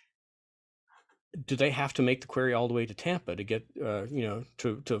 do they have to make the query all the way to Tampa to get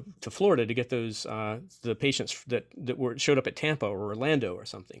to Florida to get those the patients that showed up at Tampa or Orlando or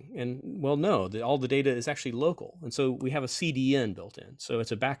something? And well, no, all the data is actually local, and so we have a CDN built in, so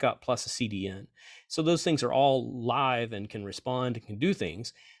it's a backup plus a CDN. So those things are all live and can respond and can do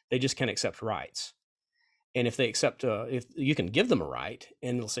things. They just can't accept writes. And if they accept, if you can give them a write,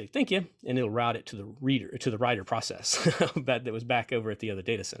 and it'll say thank you, and it'll route it to the reader, to the writer process that was back over at the other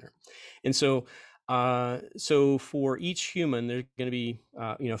data center. And so, so for each human, there's going to be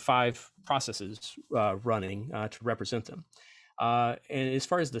 5 processes running to represent them. And as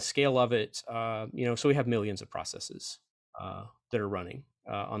far as the scale of it, so we have millions of processes that are running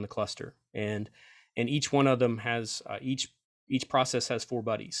on the cluster, and each one of them has each process has 4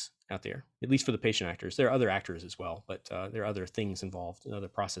 buddies out there, at least for the patient actors. There are other actors as well, but there are other things involved in other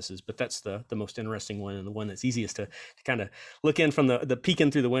processes. But that's the most interesting one, and the one that's easiest to kind of look in from the peek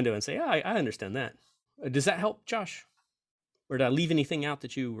in through the window and say, I understand that. Does that help, Josh? Or did I leave anything out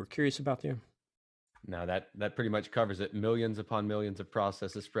that you were curious about there? No, that pretty much covers it. Millions upon millions of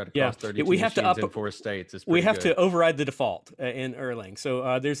processes spread across 32 we have machines to in 4 states. We have to override the default in Erlang.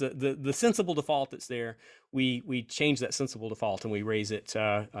 So there's the sensible default that's there. We change that sensible default and we raise it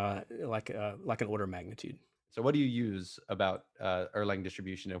like an order of magnitude. So what do you use about Erlang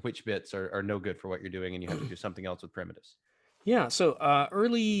distribution, and which bits are no good for what you're doing and you have to do something else with primitives? Yeah, so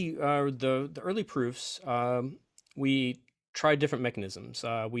the early proofs, we tried different mechanisms.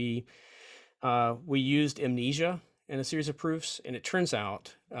 We used amnesia in a series of proofs, and it turns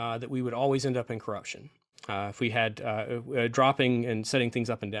out that we would always end up in corruption if we had dropping and setting things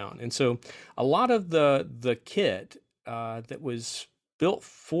up and down. And so a lot of the kit that was built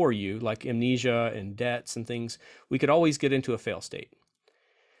for you, like amnesia and debts and things, we could always get into a fail state.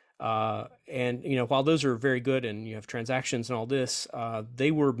 And while those are very good and you have transactions and all this, they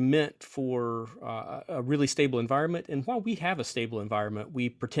were meant for a really stable environment. And while we have a stable environment, we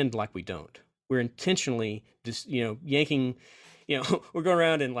pretend like we don't. We're intentionally just, yanking, we're going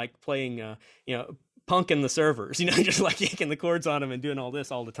around and like playing, punking the servers, just like yanking the cords on them and doing all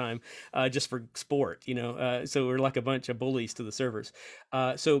this all the time, just for sport, so we're like a bunch of bullies to the servers.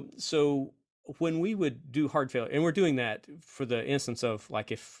 So when we would do hard failure, and we're doing that for the instance of like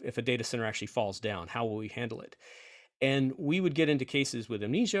if a data center actually falls down, how will we handle it? And we would get into cases with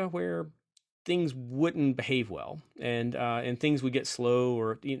amnesia where things wouldn't behave well, and things would get slow,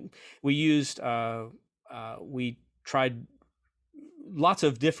 or we tried lots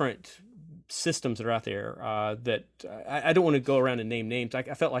of different systems that are out there that I don't want to go around and name names. I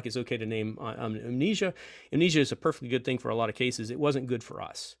felt like it's okay to name amnesia. Amnesia is a perfectly good thing for a lot of cases. It wasn't good for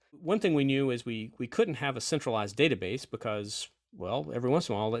us. One thing we knew is we couldn't have a centralized database because, well, every once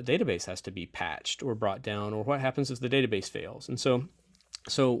in a while that database has to be patched or brought down, or what happens if the database fails. And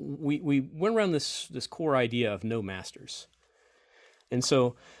so we went around this core idea of no masters. And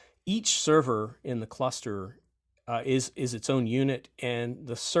so each server in the cluster is its own unit, and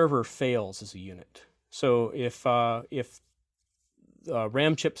the server fails as a unit. So if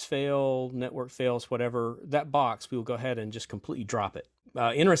RAM chips fail, network fails, whatever, that box, we will go ahead and just completely drop it.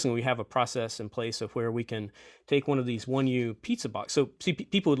 Interestingly, we have a process in place of where we can take one of these 1U pizza box. So see,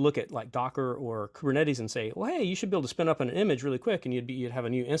 people would look at like Docker or Kubernetes and say, well, hey, you should be able to spin up an image really quick and you'd have a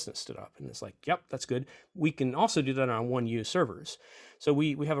new instance stood up. And it's like, yep, that's good. We can also do that on 1U servers. So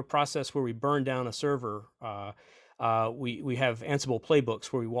we have a process where we burn down a server. We have Ansible playbooks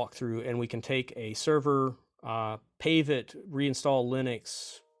where we walk through and we can take a server, pave it, reinstall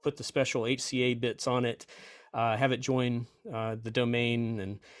Linux, put the special HCA bits on it, have it join the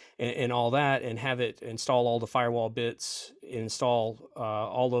domain and all that, and have it install all the firewall bits, install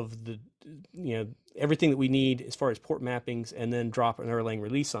all of the, everything that we need as far as port mappings, and then drop an Erlang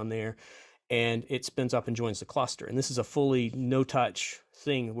release on there, and it spins up and joins the cluster. And this is a fully no-touch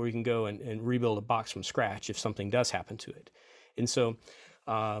thing where you can go and rebuild a box from scratch if something does happen to it. And so,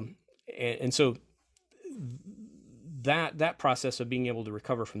 that process of being able to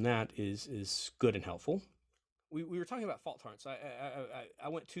recover from that is good and helpful. we were talking about fault tolerance. I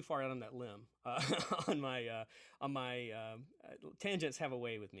went too far out on that limb on my tangents have a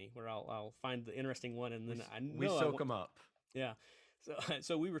way with me where I'll find the interesting one and then we soak them up. Yeah.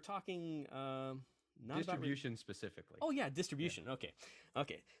 So we were talking not distribution specifically. Oh yeah, distribution. Yeah.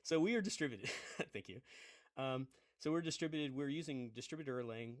 Okay. So we are distributed. Thank you. So we're distributed. We're using distributed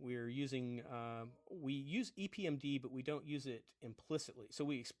Erlang. We're using we use EPMD, but we don't use it implicitly. So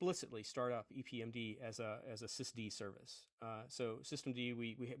we explicitly start up EPMD as a sysd service. So systemd,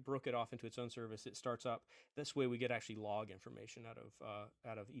 we broke it off into its own service. It starts up. This way we get actually log information out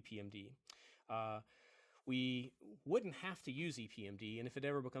of EPMD. We wouldn't have to use EPMD, and if it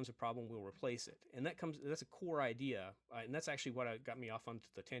ever becomes a problem, we'll replace it. And that's a core idea, and that's actually what got me off onto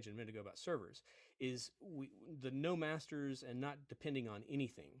the tangent a minute ago about servers, is the no masters and not depending on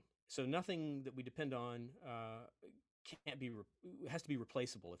anything. So nothing that we depend on has to be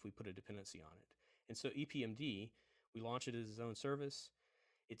replaceable if we put a dependency on it. And so EPMD, we launch it as its own service.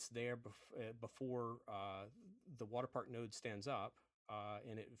 It's there before the Waterpark node stands up,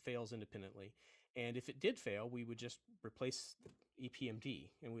 and it fails independently. And if it did fail, we would just replace EPMD,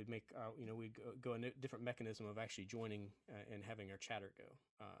 and we'd make we'd go a different mechanism of actually joining and having our chatter go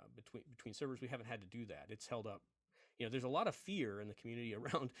between servers. We haven't had to do that. It's held up. There's a lot of fear in the community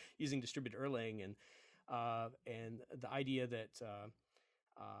around using distributed Erlang, and the idea that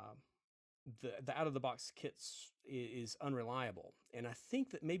the out-of-the-box kits is unreliable. And I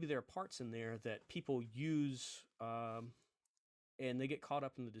think that maybe there are parts in there that people use. And they get caught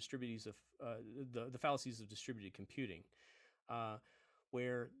up in the distributions of the fallacies of distributed computing,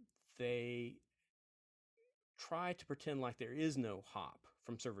 where they try to pretend like there is no hop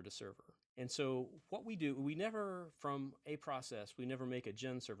from server to server. And so what we do, we never, from a process, we never make a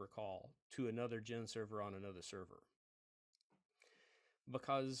gen server call to another gen server on another server,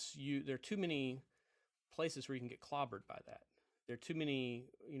 because there are too many places where you can get clobbered by that. There are too many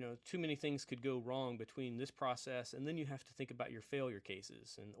things could go wrong between this process, and then you have to think about your failure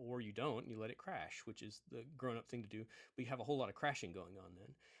cases, or you don't, you let it crash, which is the grown-up thing to do, but you have a whole lot of crashing going on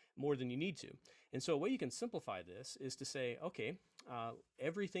then, more than you need to. And so a way you can simplify this is to say, okay,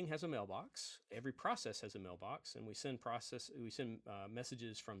 everything has a mailbox, every process has a mailbox, and we send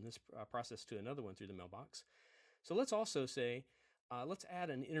messages from this process to another one through the mailbox. So let's also say, let's add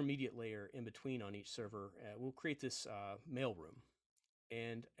an intermediate layer in between on each server. We'll create this mailroom.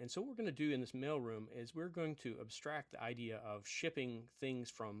 And so what we're going to do in this mailroom is we're going to abstract the idea of shipping things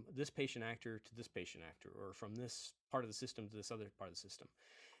from this patient actor to this patient actor, or from this part of the system to this other part of the system.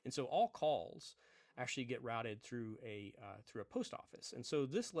 And so all calls actually get routed through a post office. And so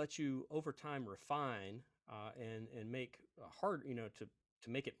this lets you over time refine and make hard, to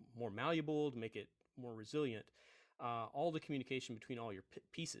make it more malleable, to make it more resilient, all the communication between all your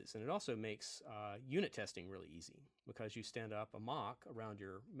pieces. And it also makes unit testing really easy, because you stand up a mock around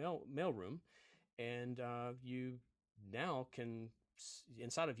your mailroom, and you now can,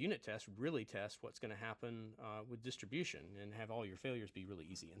 inside of unit test, really test what's going to happen with distribution and have all your failures be really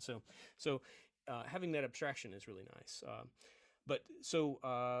easy. And so having that abstraction is really nice. So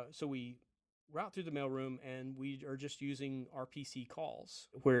we route through the mailroom, and we are just using RPC calls,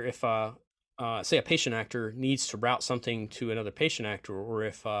 where if say a patient actor needs to route something to another patient actor, or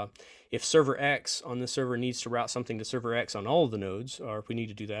if server X on this server needs to route something to server X on all of the nodes, or if we need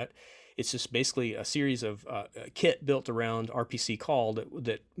to do that, it's just basically a series of a kit built around RPC call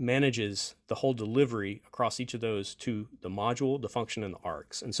that manages the whole delivery across each of those to the module, the function, and the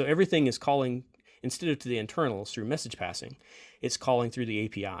arcs. And so everything is calling, instead of to the internals through message passing, it's calling through the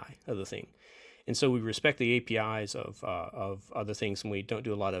API of the thing. And so we respect the APIs of other things, and we don't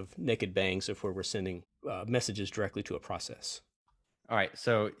do a lot of naked bangs of where we're sending messages directly to a process. All right,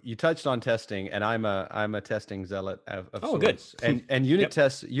 so you touched on testing, and I'm a testing zealot of sorts. Good. And unit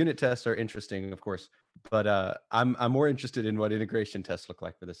tests are interesting, of course, but I'm more interested in what integration tests look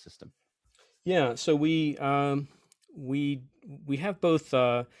like for this system. Yeah, so we have both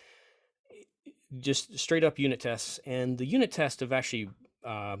just straight up unit tests, and the unit tests have actually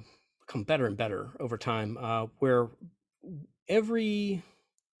become better and better over time, where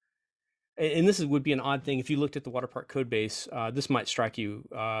and this would be an odd thing if you looked at the Waterpark code base. This might strike you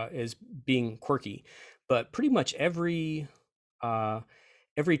as being quirky, but pretty much every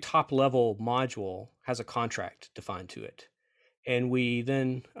top level module has a contract defined to it, and we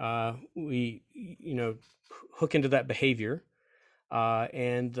then hook into that behavior,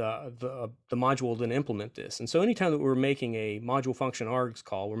 and the module will then implement this. And so anytime that we're making a module function args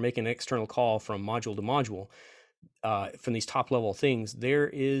call, we're making an external call from module to module. From these top level things, there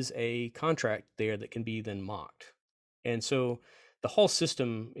is a contract there that can be then mocked. And so the whole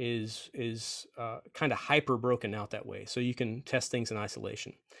system is kind of hyper broken out that way, so you can test things in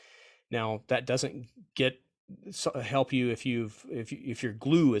isolation. Now that doesn't help you if your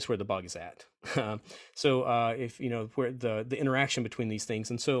glue is where the bug is at. So if you know where the interaction between these things,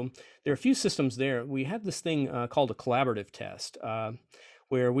 and so there are a few systems there. We have this thing called a collaborative test,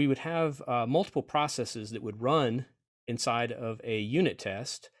 where we would have multiple processes that would run inside of a unit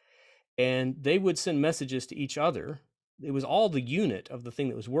test, and they would send messages to each other. It was all the unit of the thing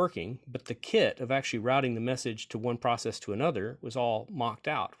that was working, but the kit of actually routing the message to one process to another was all mocked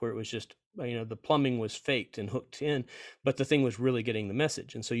out, where it was just, you know, the plumbing was faked and hooked in, but the thing was really getting the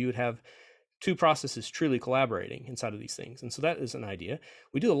message. And so you would have two processes truly collaborating inside of these things. And so that is an idea.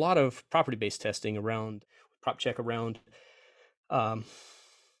 We do a lot of property-based testing around prop check around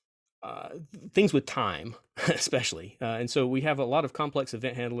things with time, especially. And so we have a lot of complex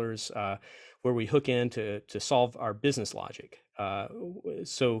event handlers where we hook in to solve our business logic.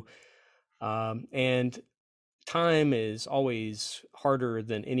 And time is always harder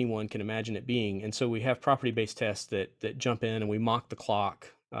than anyone can imagine it being. And so we have property-based tests that jump in and we mock the clock.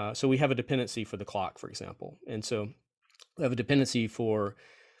 So we have a dependency for the clock, for example. And so we have a dependency for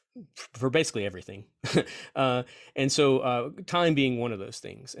basically everything. And so time being one of those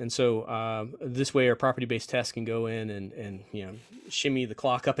things. And so this way our property-based tests can go in and you know, shimmy the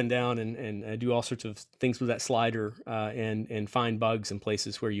clock up and down and do all sorts of things with that slider and find bugs in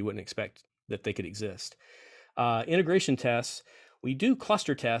places where you wouldn't expect that they could exist. Integration tests, we do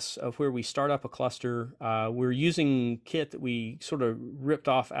cluster tests of where we start up a cluster. We're using kit that we sort of ripped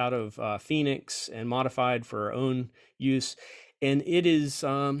off out of Phoenix and modified for our own use. And it is,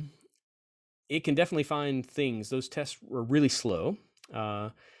 it can definitely find things. Those tests were really slow.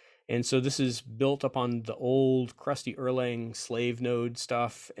 And so this is built upon the old crusty Erlang slave node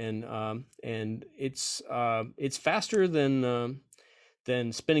stuff. And it's faster than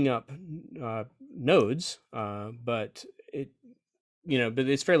spinning up nodes, but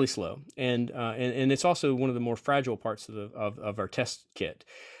it's fairly slow. And it's also one of the more fragile parts of our test kit.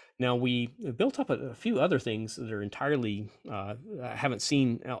 Now we built up a few other things that are entirely I haven't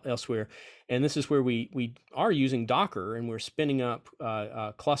seen elsewhere, and this is where we are using Docker, and we're spinning up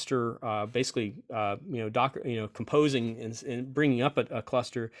a cluster, basically Docker, composing and bringing up a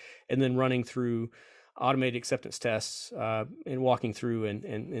cluster, and then running through automated acceptance tests and walking through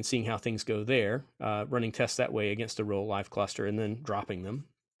and seeing how things go there, running tests that way against a real live cluster, and then dropping them.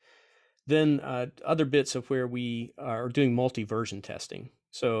 Then other bits of where we are doing multi-version testing.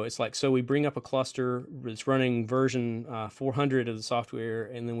 So it's like, so we bring up a cluster, it's running version 400 of the software,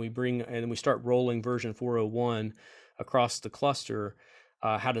 and then we start rolling version 401 across the cluster.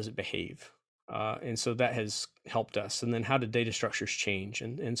 How does it behave? And so that has helped us. And then how do data structures change?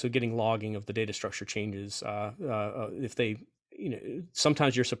 And so getting logging of the data structure changes, if they,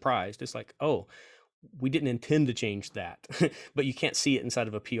 sometimes you're surprised. It's like, oh, we didn't intend to change that, but you can't see it inside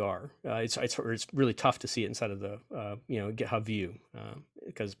of a PR. It's really tough to see it inside of the GitHub view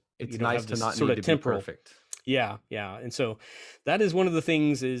because it's you don't nice have this to not sort need of to be temporal. Perfect. Yeah, and so that is one of the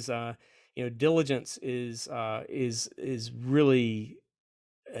things is diligence is really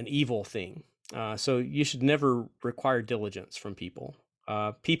an evil thing. So you should never require diligence from people.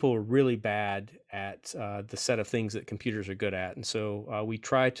 People are really bad at the set of things that computers are good at, and so we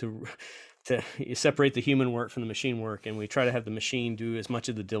try to separate the human work from the machine work, and we try to have the machine do as much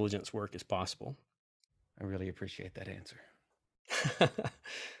of the diligence work as possible. I really appreciate that answer.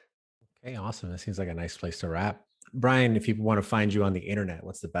 Okay, awesome. That seems like a nice place to wrap. Brian, if people want to find you on the internet,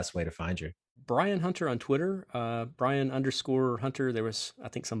 what's the best way to find you? Brian Hunter on Twitter, Brian_Hunter. There was, I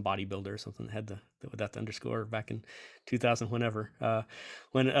think, some bodybuilder or something that had without the underscore back in 2000, whenever.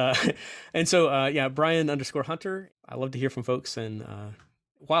 And so, Brian_Hunter. I love to hear from folks. And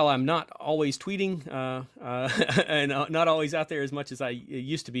while I'm not always tweeting and not always out there as much as I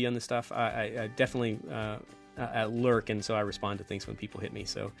used to be on this stuff, I definitely lurk. And so I respond to things when people hit me.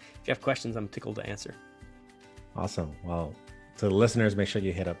 So if you have questions, I'm tickled to answer. Awesome. Well, to the listeners, make sure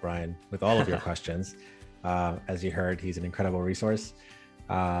you hit up Brian with all of your questions. As you heard, he's an incredible resource.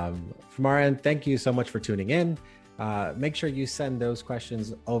 From our end, thank you so much for tuning in. Make sure you send those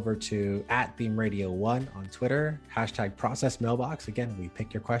questions over to @BeamRadio1 on Twitter, #processmailbox. Again, we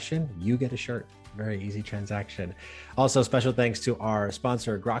pick your question, you get a shirt. Very easy transaction. Also, special thanks to our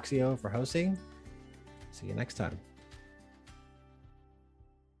sponsor, Groxio, for hosting. See you next time.